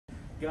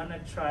gonna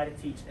try to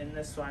teach in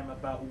this rhyme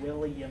about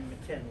William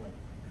McKinley.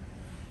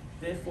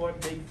 Did four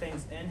big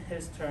things in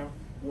his term: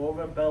 war,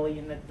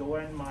 rebellion, the door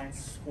and mine,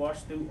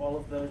 squashed through all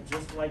of those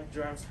just like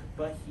germs,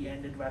 but he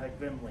ended rather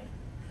grimly.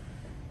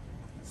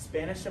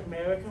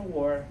 Spanish-American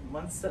War,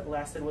 months that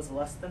lasted, was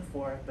less than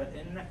 4, but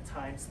in that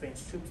time,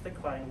 Spain's troops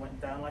declined, went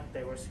down like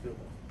they were scuba.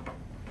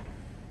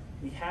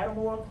 We had a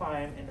moral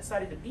climb and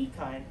decided to be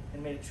kind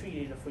and made a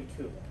treaty to free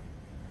Cuba.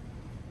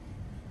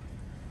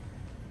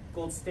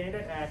 Gold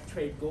Standard Act,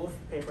 trade gold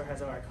for paper,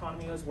 has our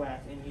economy was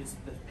whacked and used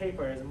the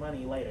paper as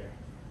money later.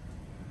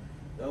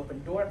 The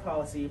open door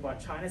policy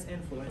brought China's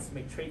influence to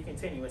make trade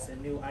continuous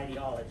and new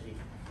ideology.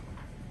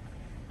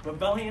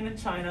 Rebellion in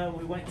China,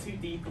 we went too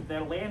deep,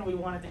 their land we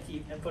wanted to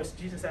keep, and pushed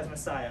Jesus as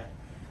Messiah.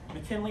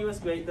 McKinley was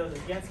great, those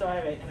against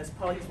IRA, and his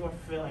policies were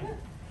fulfilling.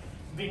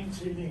 Bing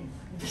chilling.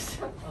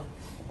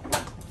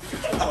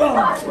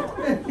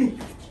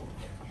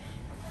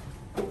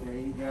 There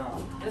you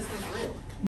go. This is real.